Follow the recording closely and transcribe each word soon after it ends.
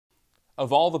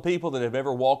Of all the people that have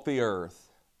ever walked the earth,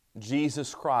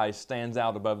 Jesus Christ stands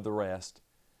out above the rest.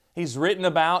 He's written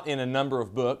about in a number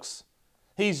of books.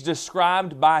 He's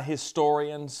described by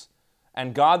historians,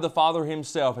 and God the Father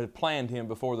Himself had planned Him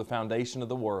before the foundation of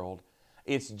the world.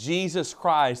 It's Jesus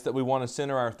Christ that we want to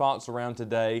center our thoughts around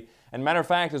today. And matter of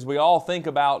fact, as we all think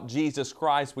about Jesus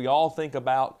Christ, we all think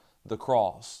about the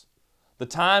cross. The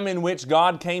time in which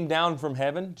God came down from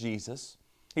heaven, Jesus.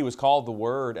 He was called the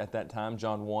Word at that time,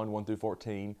 John 1 through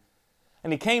 14.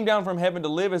 And He came down from heaven to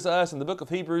live as us. And the book of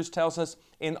Hebrews tells us,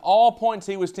 in all points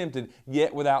He was tempted,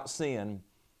 yet without sin.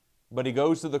 But He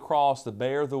goes to the cross to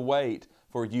bear the weight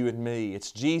for you and me.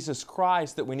 It's Jesus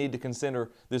Christ that we need to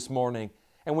consider this morning.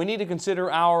 And we need to consider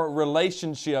our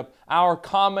relationship, our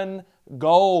common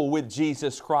goal with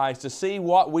Jesus Christ, to see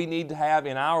what we need to have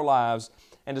in our lives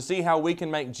and to see how we can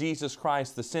make Jesus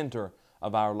Christ the center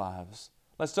of our lives.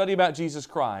 Let's study about Jesus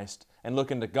Christ and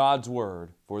look into God's Word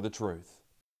for the truth.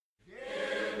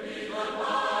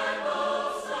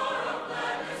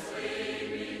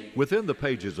 Within the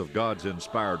pages of God's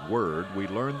inspired Word, we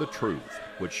learn the truth,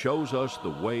 which shows us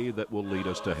the way that will lead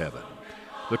us to heaven.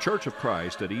 The Church of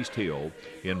Christ at East Hill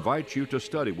invites you to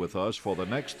study with us for the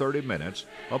next 30 minutes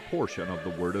a portion of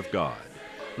the Word of God.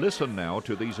 Listen now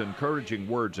to these encouraging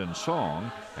words in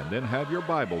song, and then have your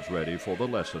Bibles ready for the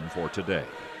lesson for today.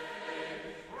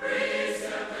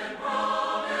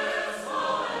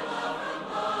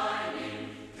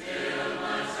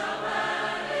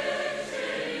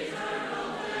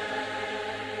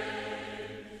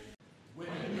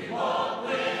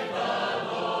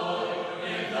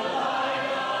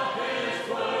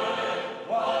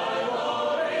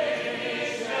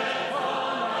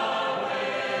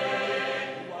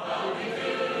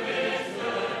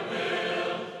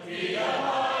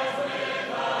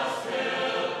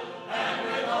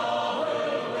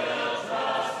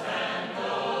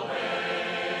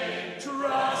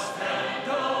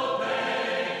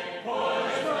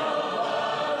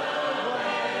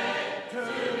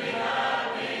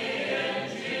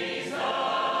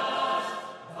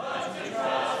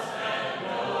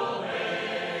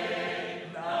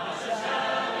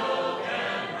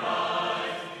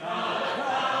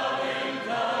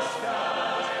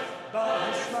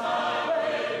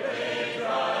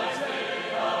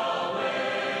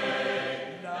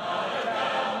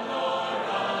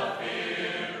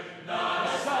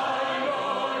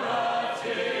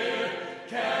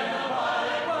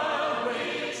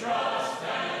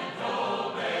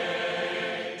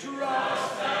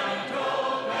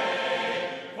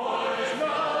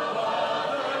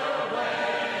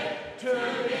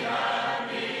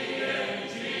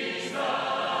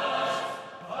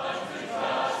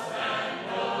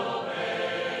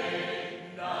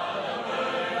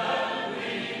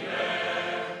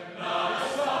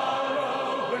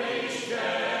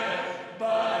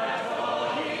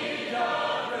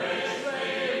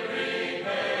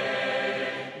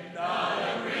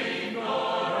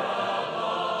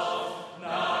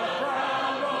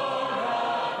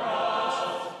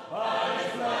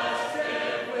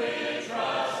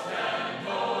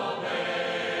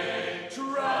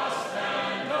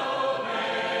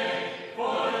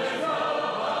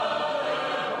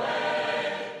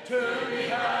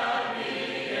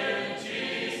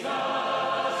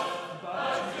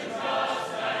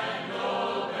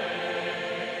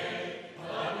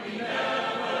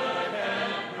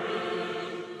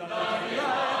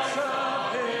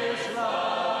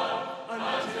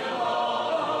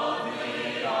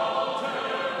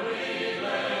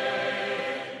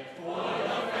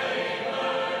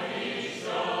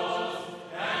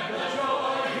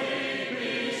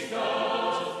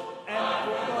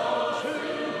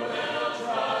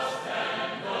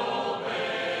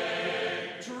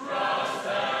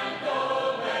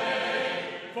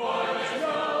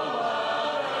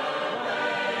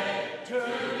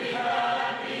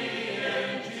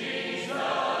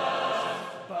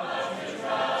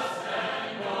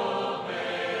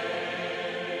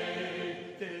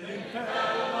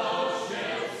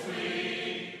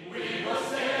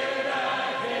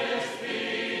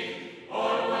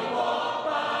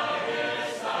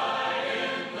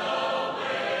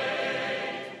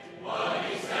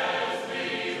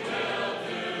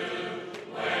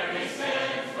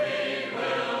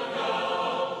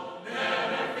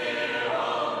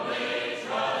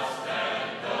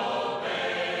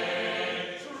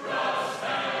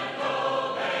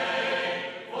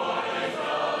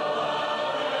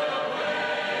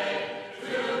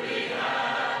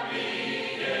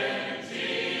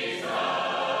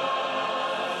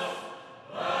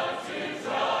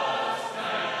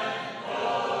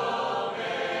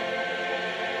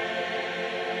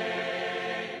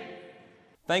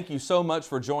 Thank you so much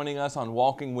for joining us on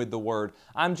Walking with the Word.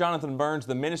 I'm Jonathan Burns,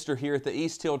 the minister here at the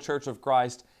East Hill Church of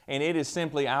Christ, and it is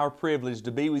simply our privilege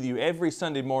to be with you every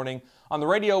Sunday morning on the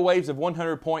radio waves of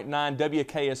 100.9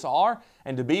 WKSR,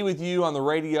 and to be with you on the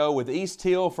radio with East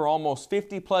Hill for almost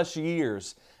 50 plus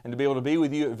years, and to be able to be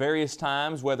with you at various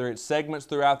times, whether it's segments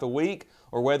throughout the week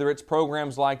or whether it's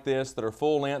programs like this that are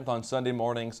full length on Sunday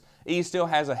mornings. East Hill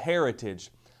has a heritage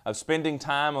of spending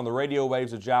time on the radio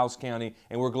waves of Giles County,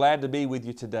 and we're glad to be with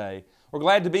you today. We're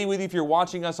glad to be with you if you're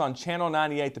watching us on Channel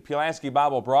 98, the Pulaski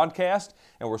Bible broadcast,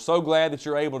 and we're so glad that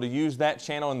you're able to use that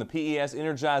channel in the PES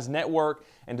Energized Network,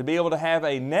 and to be able to have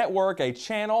a network, a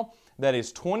channel that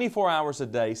is 24 hours a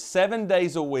day, 7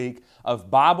 days a week of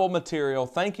Bible material.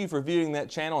 Thank you for viewing that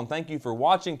channel, and thank you for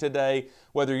watching today.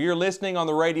 Whether you're listening on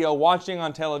the radio, watching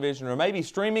on television, or maybe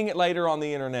streaming it later on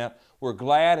the internet, we're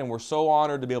glad and we're so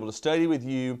honored to be able to study with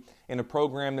you in a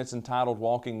program that's entitled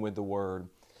Walking with the Word.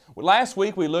 Well, last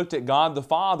week we looked at God the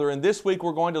Father, and this week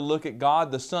we're going to look at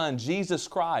God the Son, Jesus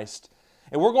Christ.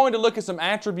 And we're going to look at some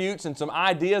attributes and some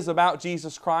ideas about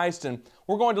Jesus Christ, and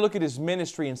we're going to look at His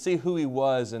ministry and see who He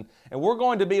was. And we're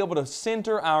going to be able to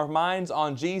center our minds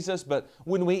on Jesus, but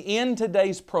when we end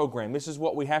today's program, this is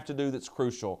what we have to do that's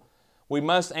crucial. We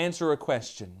must answer a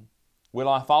question. Will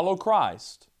I follow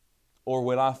Christ or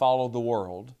will I follow the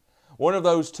world? One of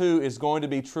those two is going to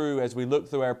be true as we look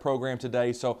through our program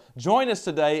today. So join us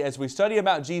today as we study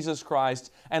about Jesus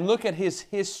Christ and look at His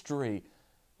history.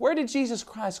 Where did Jesus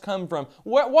Christ come from?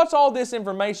 What's all this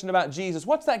information about Jesus?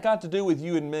 What's that got to do with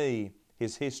you and me?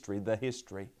 His history, the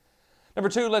history. Number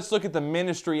two, let's look at the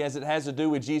ministry as it has to do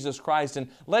with Jesus Christ,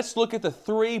 and let's look at the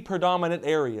three predominant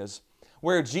areas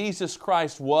where Jesus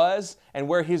Christ was and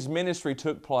where His ministry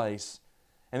took place.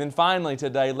 And then finally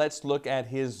today, let's look at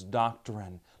His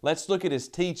doctrine. Let's look at His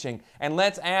teaching, and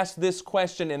let's ask this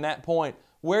question in that point: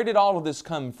 where did all of this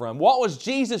come from? What was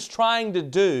Jesus trying to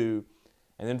do?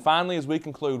 And then finally, as we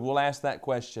conclude, we'll ask that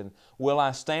question: will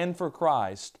I stand for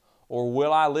Christ, or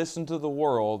will I listen to the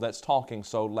world that's talking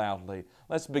so loudly?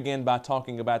 Let's begin by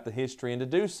talking about the history, and to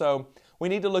do so, we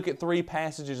need to look at three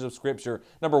passages of Scripture.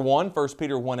 Number one, 1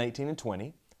 Peter 1:18 and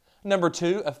 20. Number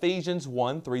two, Ephesians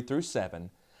 1:3 through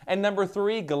 7. And number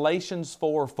three, Galatians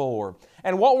 4:4.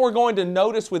 And what we're going to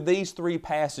notice with these three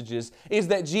passages is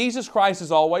that Jesus Christ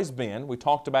has always been, we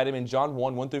talked about Him in John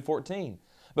 1:1 through 14.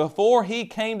 Before He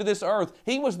came to this earth,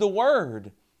 He was the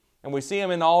Word. And we see Him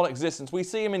in all existence. We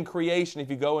see Him in creation if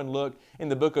you go and look in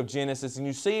the book of Genesis. And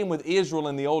you see Him with Israel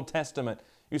in the Old Testament.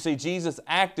 You see Jesus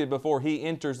acted before He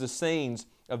enters the scenes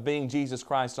of being Jesus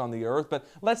Christ on the earth. But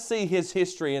let's see His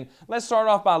history. And let's start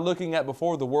off by looking at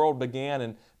before the world began.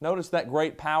 And notice that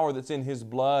great power that's in His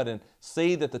blood. And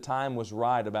see that the time was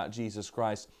right about Jesus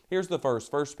Christ. Here's the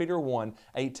first, 1 Peter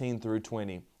 1:18 through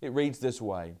 20. It reads this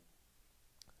way: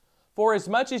 For as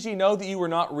much as ye know that you were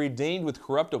not redeemed with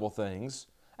corruptible things,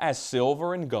 as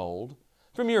silver and gold,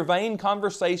 from your vain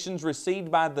conversations received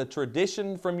by the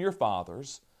tradition from your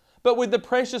fathers, but with the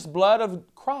precious blood of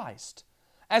Christ,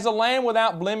 as a lamb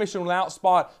without blemish and without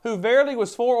spot, who verily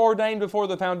was foreordained before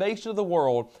the foundation of the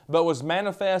world, but was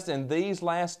manifest in these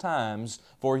last times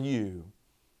for you.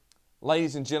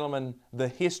 Ladies and gentlemen, the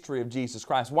history of Jesus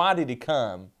Christ. Why did He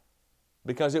come?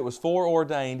 Because it was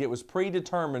foreordained, it was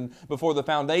predetermined before the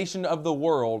foundation of the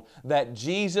world that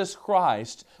Jesus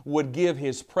Christ would give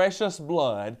His precious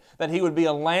blood, that He would be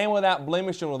a lamb without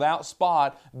blemish and without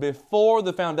spot before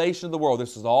the foundation of the world.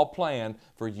 This is all planned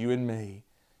for you and me.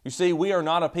 You see, we are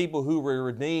not a people who were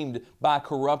redeemed by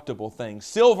corruptible things,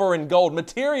 silver and gold,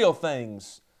 material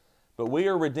things. But we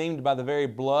are redeemed by the very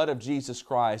blood of Jesus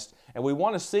Christ. And we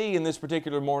want to see in this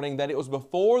particular morning that it was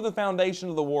before the foundation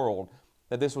of the world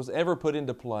that this was ever put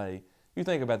into play. You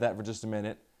think about that for just a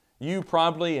minute. You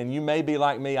probably, and you may be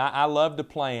like me, I love to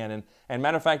plan. And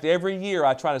matter of fact, every year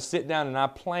I try to sit down and I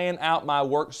plan out my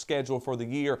work schedule for the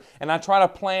year. And I try to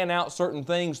plan out certain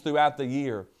things throughout the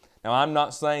year. Now, I'm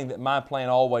not saying that my plan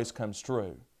always comes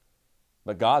true,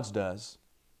 but God's does.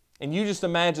 And you just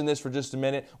imagine this for just a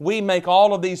minute. We make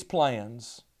all of these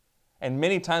plans, and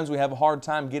many times we have a hard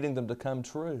time getting them to come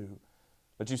true.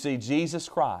 But you see, Jesus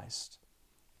Christ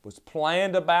was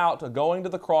planned about going to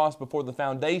the cross before the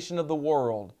foundation of the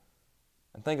world.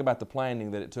 And think about the planning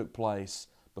that it took place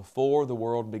before the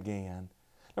world began.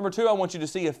 Number two, I want you to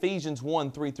see Ephesians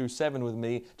 1:3 through 7 with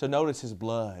me to notice His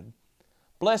blood.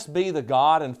 Blessed be the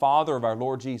God and Father of our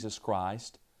Lord Jesus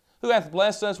Christ, who hath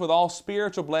blessed us with all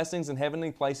spiritual blessings in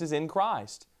heavenly places in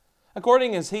Christ,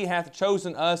 according as He hath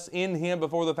chosen us in Him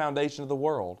before the foundation of the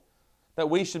world,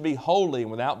 that we should be holy and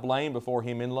without blame before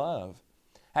Him in love,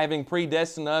 having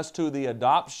predestined us to the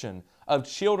adoption of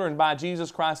children by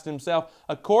Jesus Christ Himself,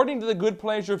 according to the good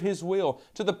pleasure of His will,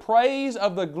 to the praise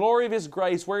of the glory of His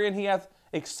grace, wherein He hath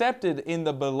accepted in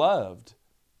the Beloved,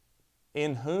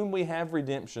 in whom we have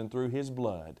redemption through His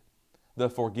blood, the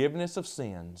forgiveness of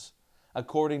sins,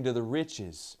 according to the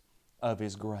riches of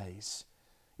His grace.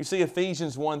 You see,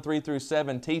 Ephesians 1, 3 through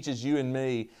 7 teaches you and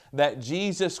me that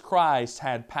Jesus Christ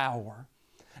had power.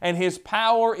 And His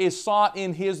power is sought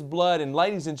in His blood. And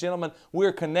ladies and gentlemen,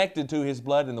 we're connected to His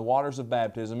blood in the waters of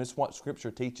baptism. It's what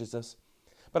Scripture teaches us.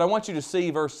 But I want you to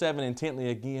see verse 7 intently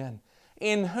again.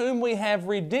 In whom we have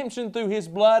redemption through His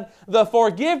blood, the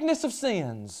forgiveness of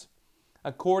sins,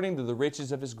 according to the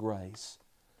riches of His grace.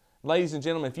 Ladies and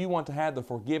gentlemen, if you want to have the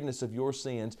forgiveness of your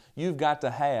sins, you've got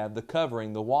to have the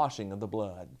covering, the washing of the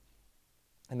blood.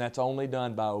 And that's only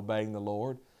done by obeying the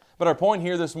Lord. But our point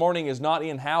here this morning is not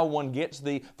in how one gets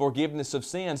the forgiveness of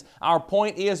sins. Our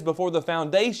point is, before the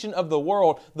foundation of the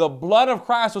world, the blood of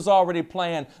Christ was already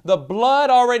planned. The blood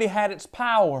already had its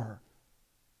power.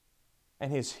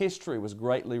 And His history was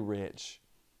greatly rich.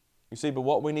 You see, but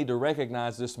what we need to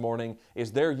recognize this morning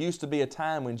is there used to be a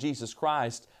time when Jesus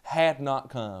Christ had not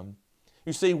come.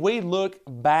 You see, we look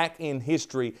back in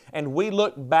history and we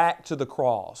look back to the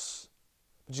cross.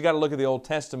 But you got to look at the Old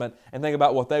Testament and think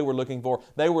about what they were looking for.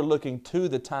 They were looking to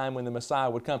the time when the Messiah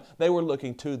would come. They were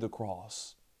looking to the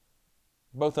cross.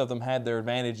 Both of them had their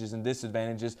advantages and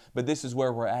disadvantages, but this is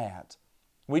where we're at.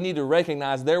 We need to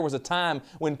recognize there was a time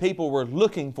when people were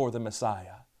looking for the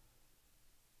Messiah.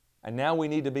 And now we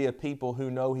need to be a people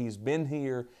who know He's been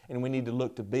here, and we need to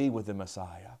look to be with the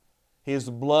Messiah. His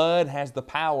blood has the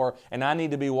power, and I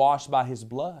need to be washed by His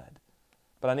blood.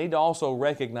 But I need to also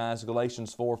recognize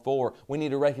Galatians 4:4. We need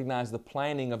to recognize the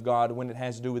planning of God when it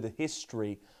has to do with the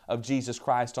history of Jesus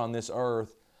Christ on this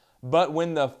earth. But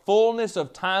when the fullness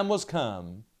of time was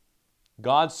come,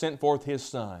 God sent forth His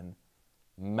Son,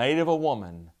 made of a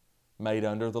woman, made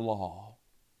under the law.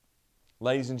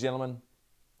 Ladies and gentlemen,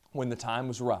 when the time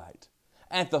was right,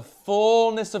 at the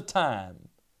fullness of time,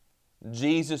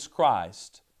 Jesus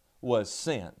Christ was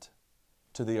sent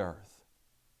to the earth.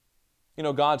 You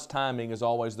know, God's timing is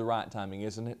always the right timing,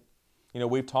 isn't it? You know,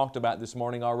 we've talked about this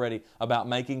morning already about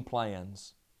making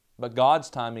plans, but God's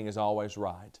timing is always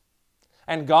right.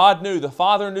 And God knew, the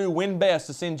Father knew when best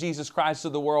to send Jesus Christ to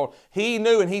the world. He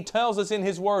knew, and He tells us in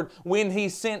His Word when He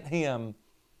sent Him.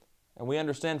 And we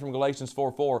understand from Galatians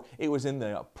 4:4, it was in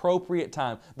the appropriate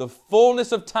time. The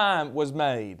fullness of time was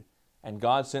made, and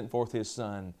God sent forth His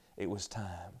Son. It was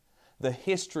time. The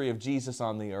history of Jesus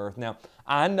on the earth. Now,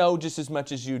 I know just as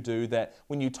much as you do that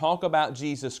when you talk about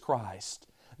Jesus Christ,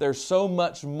 there's so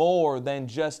much more than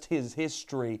just His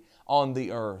history on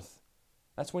the earth.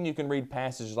 That's when you can read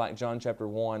passages like John chapter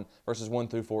 1, verses 1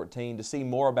 through 14 to see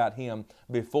more about Him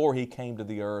before He came to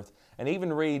the earth. And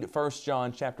even read 1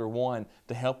 John chapter 1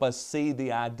 to help us see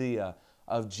the idea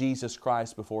of Jesus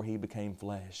Christ before He became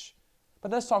flesh.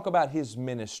 But let's talk about His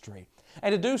ministry.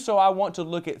 And to do so, I want to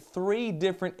look at 3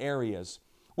 different areas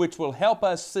which will help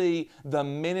us see the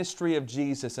ministry of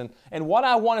Jesus. And what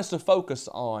I want us to focus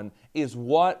on is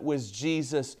what was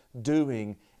Jesus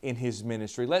doing in His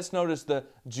ministry. Let's notice the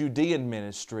Judean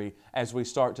ministry as we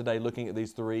start today looking at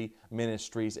these 3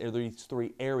 ministries, or these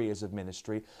 3 areas of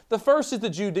ministry. The first is the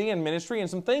Judean ministry, and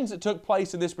some things that took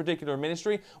place in this particular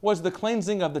ministry was the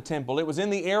cleansing of the temple. It was in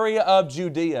the area of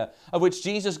Judea, of which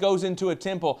Jesus goes into a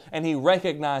temple and He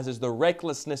recognizes the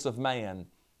recklessness of man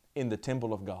in the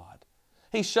temple of God.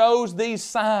 He shows these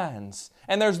signs,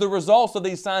 and there's the results of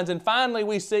these signs. And finally,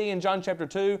 we see in John chapter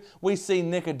 2, we see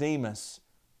Nicodemus,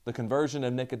 the conversion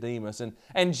of Nicodemus.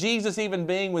 And Jesus even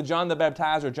being with John the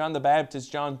Baptizer, John the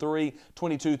Baptist, John 3,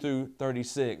 22 through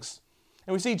 36.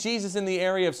 And we see Jesus in the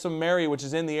area of Samaria, which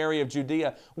is in the area of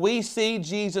Judea. We see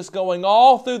Jesus going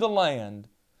all through the land,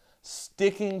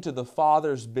 sticking to the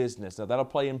Father's business. Now, that'll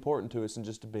play important to us in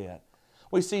just a bit.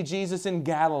 We see Jesus in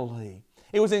Galilee.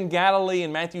 It was in Galilee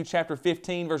in Matthew chapter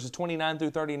 15, verses 29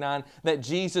 through 39, that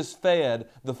Jesus fed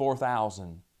the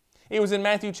 4,000. It was in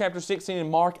Matthew chapter 16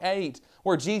 and Mark 8,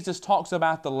 where Jesus talks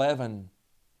about the leaven.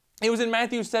 It was in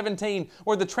Matthew 17,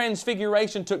 where the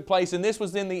transfiguration took place, and this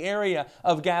was in the area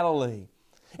of Galilee.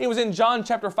 It was in John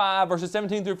chapter 5, verses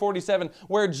 17 through 47,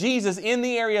 where Jesus, in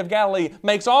the area of Galilee,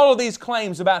 makes all of these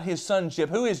claims about His sonship.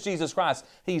 Who is Jesus Christ?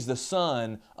 He's the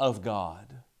Son of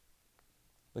God.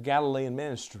 The Galilean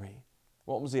ministry.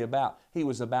 What was He about? He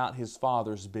was about His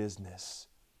Father's business.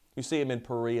 You see Him in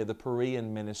Perea, the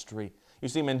Perean ministry. You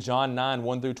see Him in John 9,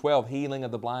 1 through 12, healing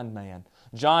of the blind man.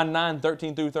 John 9,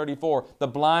 13 through 34, the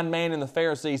blind man and the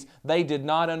Pharisees, they did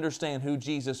not understand who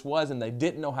Jesus was, and they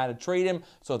didn't know how to treat Him,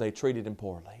 so they treated Him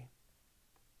poorly.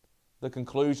 the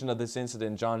conclusion of this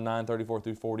incident in John 9:34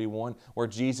 through 41, where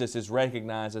Jesus is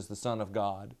recognized as the Son of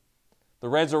God. The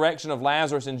resurrection of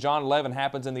Lazarus in John 11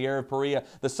 happens in the area of Perea.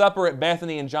 The supper at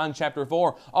Bethany in John chapter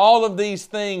 4. All of these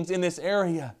things in this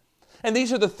area. And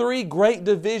these are the three great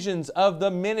divisions of the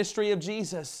ministry of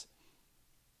Jesus.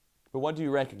 But what do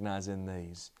you recognize in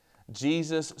these?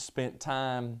 Jesus spent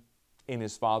time in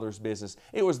His Father's business.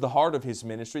 It was the heart of His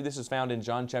ministry. This is found in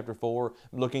John chapter 4,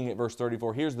 looking at verse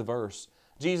 34. Here's the verse.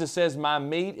 Jesus says, "My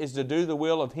meat is to do the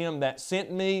will of Him that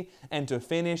sent me and to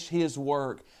finish His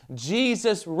work."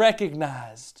 Jesus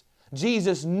recognized,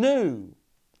 Jesus knew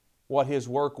what His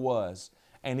work was,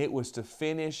 and it was to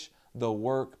finish the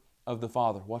work of the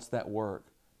Father. What's that work?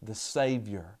 The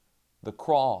Savior, the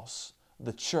cross,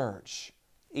 the church,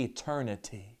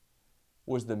 eternity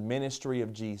was the ministry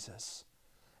of Jesus.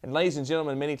 And ladies and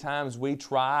gentlemen, many times we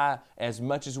try as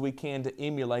much as we can to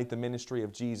emulate the ministry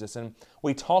of Jesus. And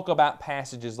we talk about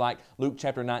passages like Luke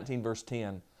chapter 19, verse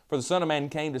 10. For the Son of Man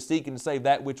came to seek and to save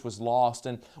that which was lost.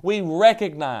 And we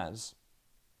recognize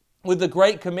with the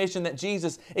Great Commission that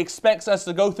Jesus expects us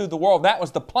to go through the world. That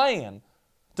was the plan,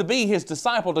 to be His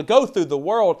disciple, to go through the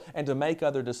world and to make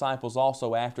other disciples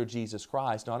also after Jesus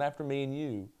Christ, not after me and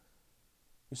you.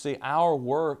 You see, our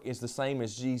work is the same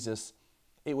as Jesus.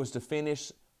 It was to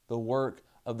finish the work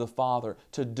of the Father,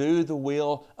 to do the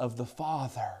will of the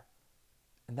Father.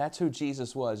 And that's who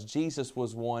Jesus was. Jesus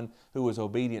was one who was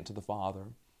obedient to the Father.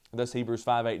 And thus Hebrews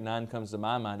 5:8-9 comes to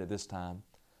my mind at this time.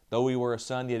 Though He were a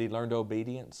Son, yet He learned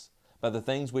obedience by the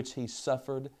things which He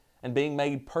suffered, and being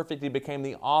made perfect, He became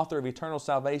the author of eternal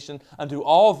salvation unto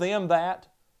all them that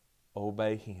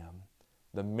obey Him.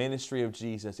 The ministry of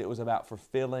Jesus, it was about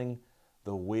fulfilling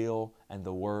the will and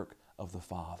the work of the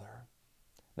Father.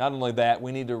 Not only that,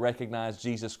 we need to recognize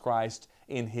Jesus Christ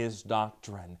in His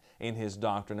doctrine.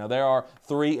 Now, there are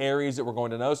three areas that we're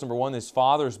going to notice. Number one, His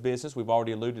Father's business. We've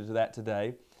already alluded to that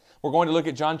today. We're going to look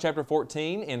at John chapter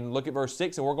 14 and look at verse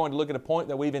 6, and we're going to look at a point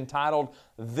that we've entitled,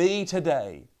 "Thee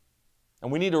Today."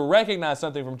 And we need to recognize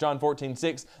something from John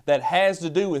 14:6 that has to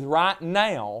do with right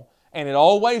now, and it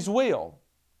always will.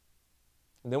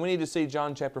 And then we need to see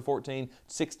John chapter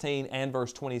 14:16 and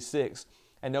verse 26,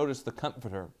 and notice the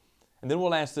Comforter. And then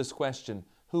we'll ask this question,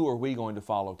 who are we going to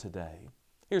follow today?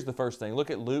 Here's the first thing.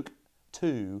 Look at Luke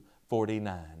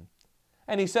 2:49.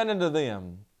 And He said unto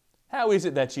them, How is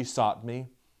it that ye sought me?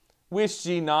 Wist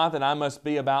ye not that I must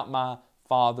be about my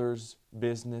Father's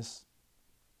business?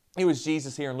 It was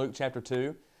Jesus here in Luke chapter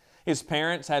 2. His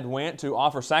parents had went to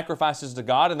offer sacrifices to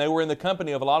God, and they were in the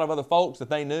company of a lot of other folks that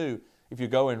they knew. If you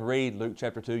go and read Luke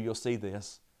chapter 2, you'll see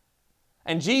this.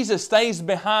 And Jesus stays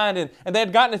behind, and they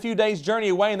had gotten a few days' journey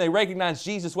away, and they recognized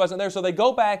Jesus wasn't there, so they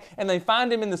go back and they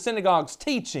find Him in the synagogues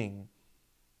teaching.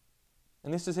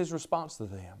 And this is His response to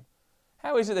them.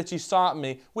 How is it that ye sought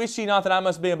me? Wist ye not that I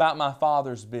must be about my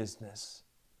Father's business?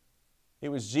 It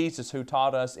was Jesus who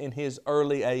taught us in His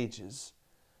early ages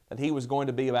that He was going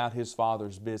to be about His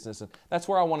Father's business. And that's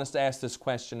where I want us to ask this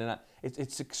question. And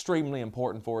it's extremely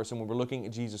important for us when we're looking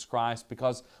at Jesus Christ,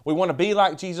 because we want to be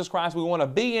like Jesus Christ. We want to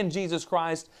be in Jesus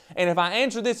Christ. And if I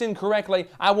answer this incorrectly,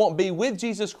 I won't be with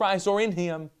Jesus Christ or in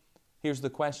Him. Here's the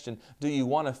question. Do you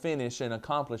want to finish and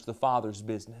accomplish the Father's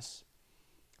business?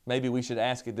 Maybe we should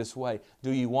ask it this way.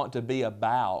 Do you want to be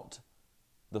about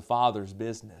the Father's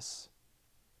business?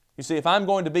 You see, if I'm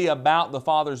going to be about the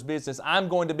Father's business, I'm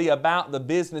going to be about the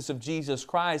business of Jesus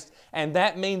Christ, and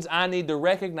that means I need to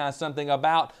recognize something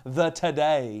about the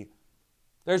today.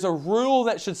 There's a rule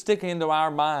that should stick into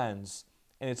our minds,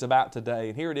 and it's about today.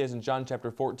 And here it is in John chapter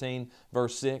 14,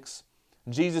 verse 6.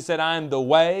 Jesus said, I am the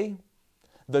way,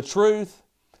 the truth,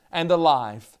 and the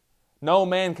life. No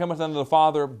man cometh unto the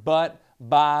Father but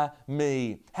by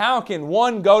me. How can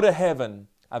one go to heaven?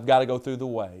 I've got to go through the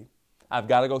way. I've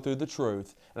got to go through the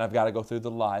truth, and I've got to go through the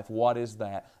life. What is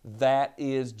that? That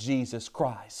is Jesus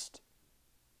Christ.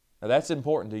 Now that's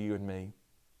important to you and me,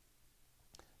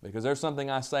 because there's something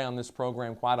I say on this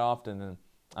program quite often, and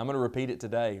I'm going to repeat it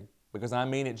today, because I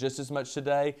mean it just as much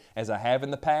today as I have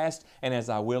in the past and as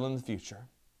I will in the future.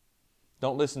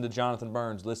 Don't listen to Jonathan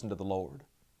Burns, listen to the Lord,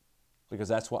 because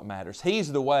that's what matters.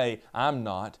 He's the way, I'm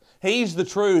not. He's the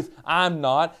truth, I'm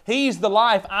not. He's the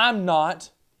life, I'm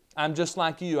not. I'm just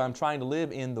like you. I'm trying to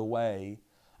live in the way.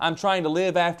 I'm trying to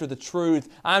live after the truth.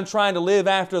 I'm trying to live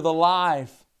after the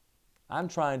life. I'm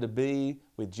trying to be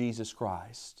with Jesus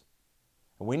Christ.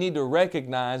 And we need to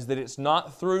recognize that it's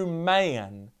not through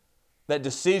man that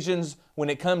decisions when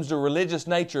it comes to religious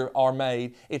nature are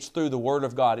made. It's through the Word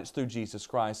of God. It's through Jesus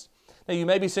Christ. Now you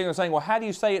may be sitting there saying, well, how do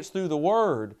you say it's through the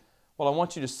Word? Well, I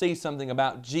want you to see something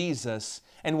about Jesus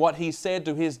and what He said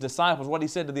to His disciples, what He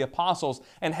said to the apostles,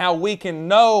 and how we can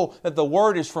know that the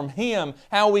Word is from Him,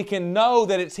 how we can know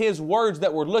that it's His words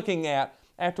that we're looking at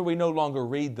after we no longer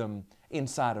read them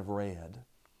inside of red.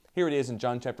 Here it is in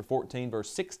John chapter 14,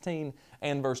 verse 16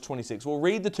 and verse 26. We'll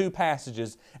read the two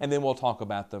passages and then we'll talk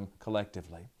about them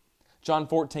collectively. John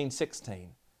 14,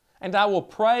 16. And I will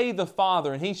pray the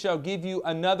Father, and He shall give you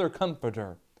another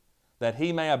Comforter, that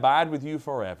He may abide with you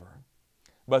forever.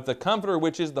 But the Comforter,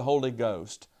 which is the Holy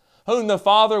Ghost, whom the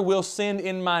Father will send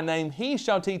in my name, He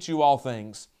shall teach you all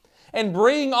things, and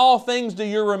bring all things to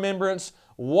your remembrance,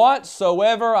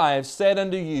 whatsoever I have said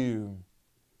unto you.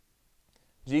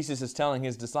 Jesus is telling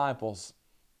His disciples,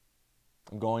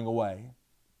 I'm going away.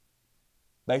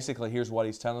 Basically, here's what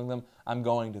He's telling them. I'm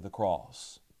going to the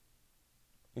cross.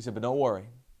 He said, but don't worry.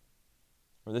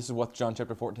 Or this is what John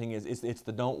chapter 14 is. It's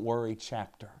the don't worry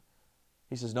chapter.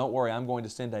 He says, don't worry, I'm going to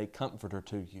send a Comforter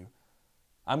to you.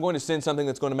 I'm going to send something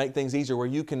that's going to make things easier where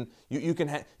you can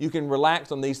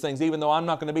relax on these things. Even though I'm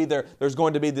not going to be there, there's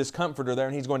going to be this Comforter there,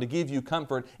 and He's going to give you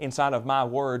comfort inside of my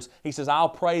words. He says, I'll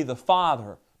pray the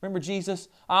Father. Remember Jesus?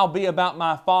 I'll be about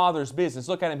my Father's business.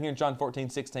 Look at Him here in John 14,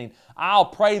 16. I'll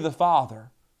pray the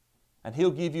Father, and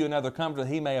He'll give you another Comforter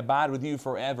that He may abide with you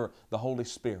forever, the Holy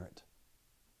Spirit.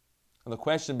 And the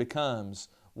question becomes,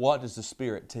 what does the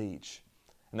Spirit teach?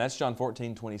 And that's John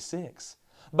 14, 26.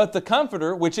 But the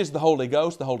Comforter, which is the Holy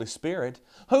Ghost, the Holy Spirit,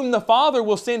 whom the Father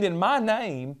will send in my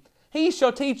name, He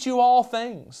shall teach you all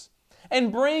things, and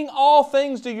bring all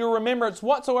things to your remembrance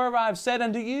whatsoever I have said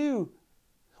unto you.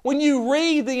 When you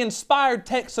read the inspired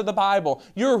text of the Bible,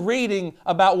 you're reading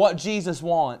about what Jesus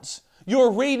wants.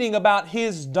 You're reading about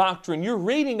His doctrine. You're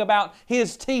reading about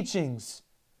His teachings.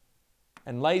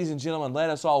 And ladies and gentlemen, let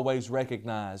us always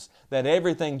recognize that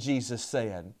everything Jesus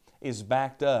said is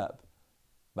backed up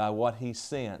by what He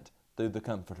sent through the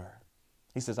Comforter.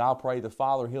 He says, I'll pray the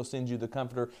Father, He'll send you the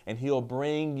Comforter, and He'll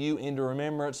bring you into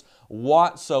remembrance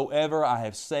whatsoever I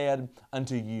have said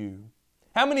unto you.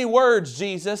 How many words,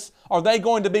 Jesus, are they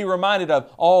going to be reminded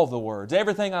of? All the words,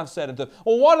 everything I've said unto them.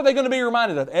 Well, what are they going to be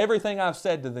reminded of? Everything I've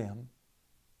said to them.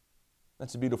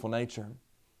 That's a beautiful nature.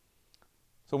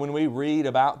 So when we read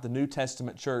about the New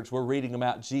Testament church, we're reading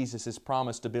about Jesus'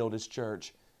 promise to build His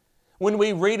church. When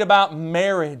we read about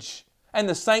marriage and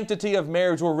the sanctity of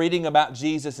marriage, we're reading about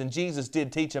Jesus, and Jesus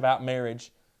did teach about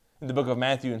marriage in the book of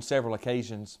Matthew on several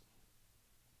occasions.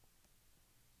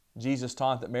 Jesus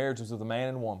taught that marriage was with a man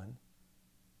and woman.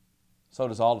 So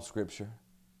does all of Scripture.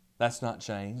 That's not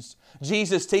changed.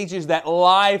 Jesus teaches that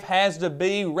life has to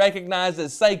be recognized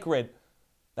as sacred.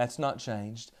 That's not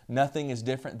changed. Nothing is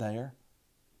different there.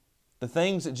 The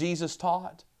things that Jesus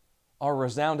taught are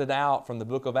resounded out from the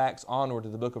book of Acts onward to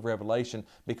the book of Revelation,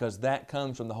 because that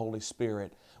comes from the Holy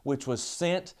Spirit, which was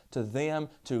sent to them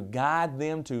to guide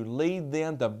them, to lead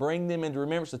them, to bring them into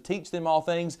remembrance, to teach them all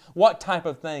things. What type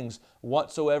of things?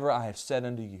 Whatsoever I have said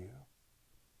unto you.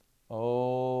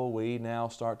 Oh, we now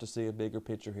start to see a bigger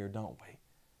picture here, don't we?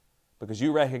 Because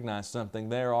you recognize something.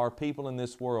 There are people in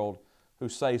this world who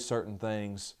say certain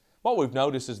things. What we've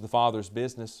noticed is the Father's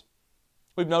business.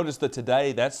 We've noticed that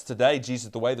that's today, Jesus,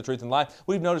 the way, the truth, and life.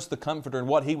 We've noticed the Comforter and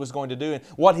what He was going to do and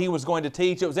what He was going to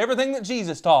teach. It was everything that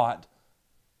Jesus taught.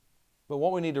 But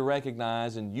what we need to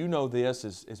recognize, and you know this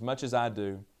as much as I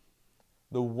do,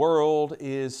 the world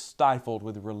is stifled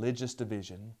with religious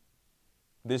division.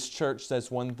 This church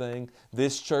says one thing,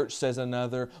 this church says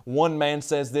another. One man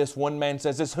says this, one man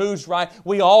says this. Who's right?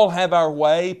 We all have our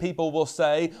way, people will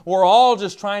say. We're all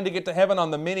just trying to get to heaven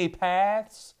on the many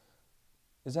paths.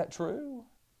 Is that true?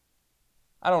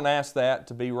 I don't ask that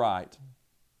to be right.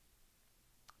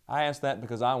 I ask that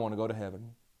because I want to go to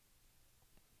heaven.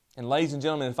 And ladies and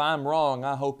gentlemen, if I'm wrong,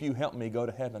 I hope you help me go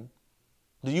to heaven.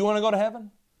 Do you want to go to heaven?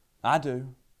 I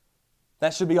do.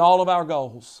 That should be all of our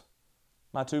goals.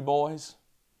 My two boys,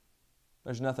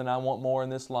 there's nothing I want more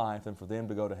in this life than for them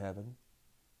to go to heaven.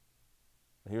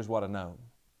 But here's what I know.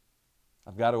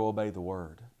 I've got to obey the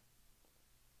Word.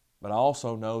 But I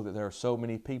also know that there are so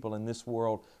many people in this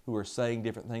world who are saying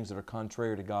different things that are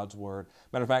contrary to God's Word.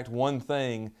 Matter of fact, one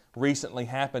thing recently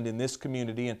happened in this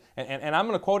community, and I'm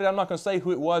going to quote it. I'm not going to say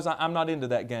who it was. I'm not into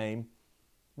that game.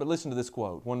 But listen to this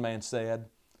quote. One man said,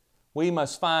 "We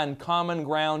must find common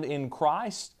ground in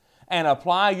Christ and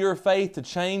apply your faith to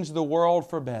change the world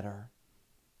for better."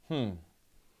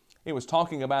 It was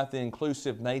talking about the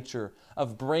inclusive nature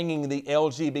of bringing the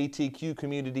LGBTQ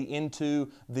community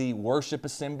into the worship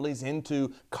assemblies,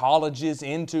 into colleges,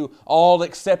 into all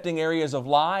accepting areas of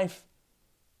life.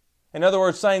 In other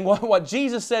words, saying what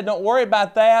Jesus said, don't worry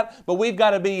about that, but we've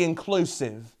got to be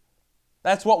inclusive.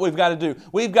 That's what we've got to do.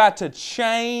 We've got to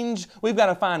change. We've got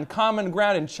to find common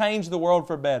ground and change the world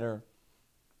for better.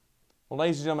 Well,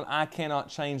 ladies and gentlemen, I cannot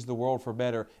change the world for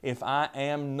better if I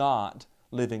am not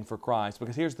living for Christ.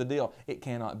 Because here's the deal, it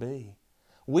cannot be.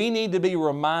 We need to be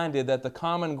reminded that the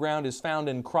common ground is found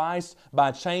in Christ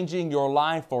by changing your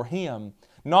life for Him,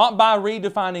 not by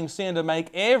redefining sin to make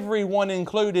everyone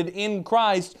included in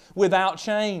Christ without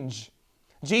change.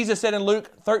 Jesus said in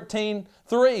Luke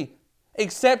 13:3,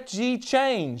 except ye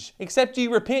change, except ye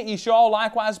repent, ye shall all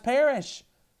likewise perish.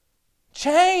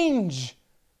 Change!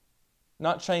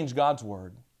 Not change God's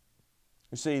Word.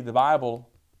 You see, the Bible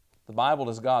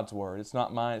is God's Word. It's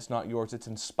not mine, it's not yours. It's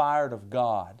inspired of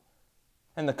God.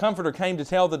 And the Comforter came to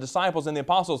tell the disciples and the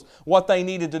apostles what they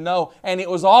needed to know. And it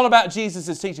was all about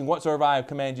Jesus' teaching. Whatsoever I have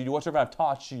commanded you to do, whatsoever I have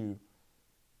taught you.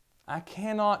 I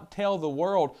cannot tell the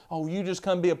world, oh, you just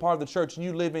come be a part of the church and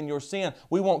you live in your sin.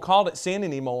 We won't call it sin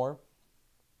anymore.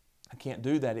 I can't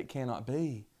do that. It cannot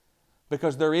be.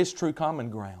 Because there is true common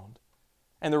ground.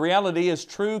 And the reality is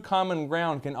true common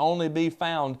ground can only be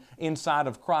found inside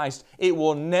of Christ. It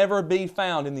will never be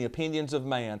found in the opinions of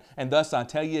man. And thus I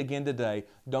tell you again today,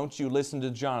 don't you listen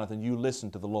to Jonathan, you listen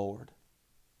to the Lord.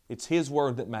 It's His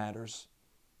Word that matters.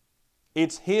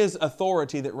 It's His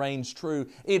authority that reigns true.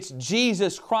 It's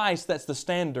Jesus Christ that's the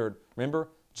standard. Remember,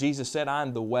 Jesus said, I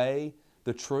am the way,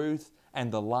 the truth,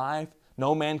 and the life.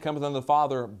 No man cometh unto the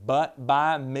Father but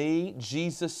by me,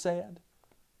 Jesus said.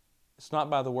 It's not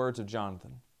by the words of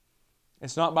Jonathan.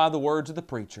 It's not by the words of the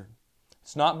preacher.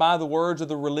 It's not by the words of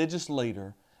the religious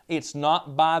leader. It's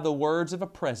not by the words of a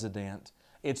president.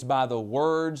 It's by the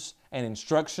words and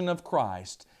instruction of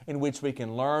Christ in which we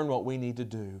can learn what we need to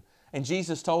do. And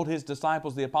Jesus told His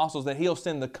disciples, the apostles, that He'll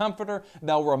send the Comforter.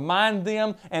 They'll remind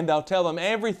them and they'll tell them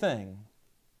everything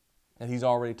that He's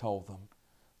already told them.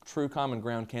 True common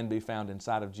ground can be found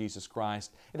inside of Jesus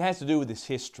Christ. It has to do with His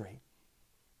history.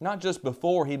 Not just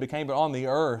before He became, but on the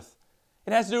earth.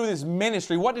 It has to do with His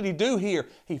ministry. What did He do here?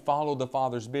 He followed the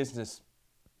Father's business.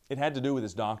 It had to do with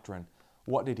His doctrine.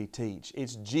 What did He teach?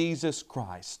 It's Jesus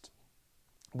Christ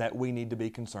that we need to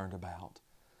be concerned about.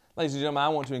 Ladies and gentlemen, I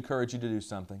want to encourage you to do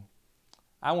something.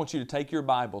 I want you to take your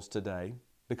Bibles today,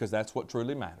 because that's what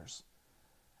truly matters.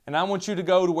 And I want you to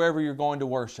go to wherever you're going to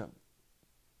worship.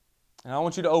 And I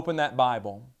want you to open that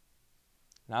Bible.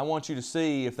 And I want you to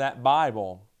see if that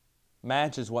Bible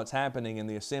matches what's happening in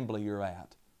the assembly you're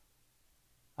at.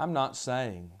 I'm not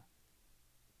saying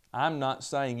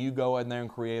you go in there and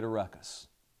create a ruckus.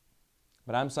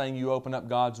 But I'm saying you open up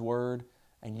God's Word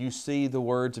and you see the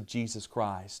words of Jesus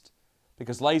Christ.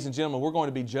 Because, ladies and gentlemen, we're going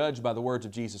to be judged by the words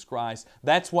of Jesus Christ.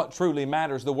 That's what truly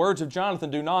matters. The words of Jonathan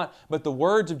do not, but the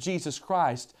words of Jesus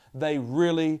Christ, they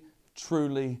really,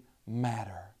 truly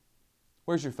matter.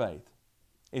 Where's your faith?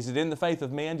 Is it in the faith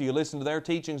of men? Do you listen to their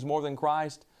teachings more than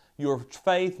Christ? Your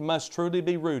faith must truly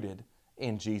be rooted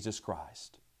in Jesus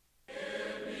Christ.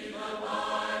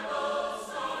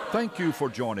 Thank you for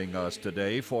joining us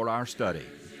today for our study.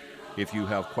 If you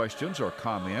have questions or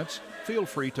comments, feel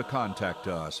free to contact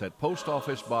us at Post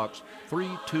Office Box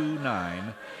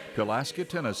 329, Pulaski,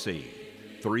 Tennessee,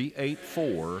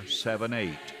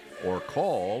 38478, or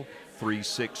call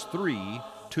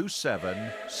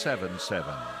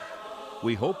 363-2777.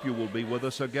 We hope you will be with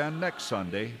us again next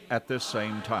Sunday at this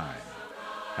same time.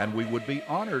 And we would be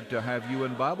honored to have you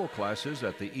in Bible classes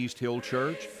at the East Hill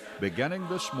Church beginning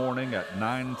this morning at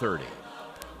 9:30.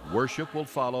 Worship will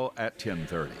follow at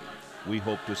 10:30. We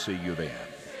hope to see you then.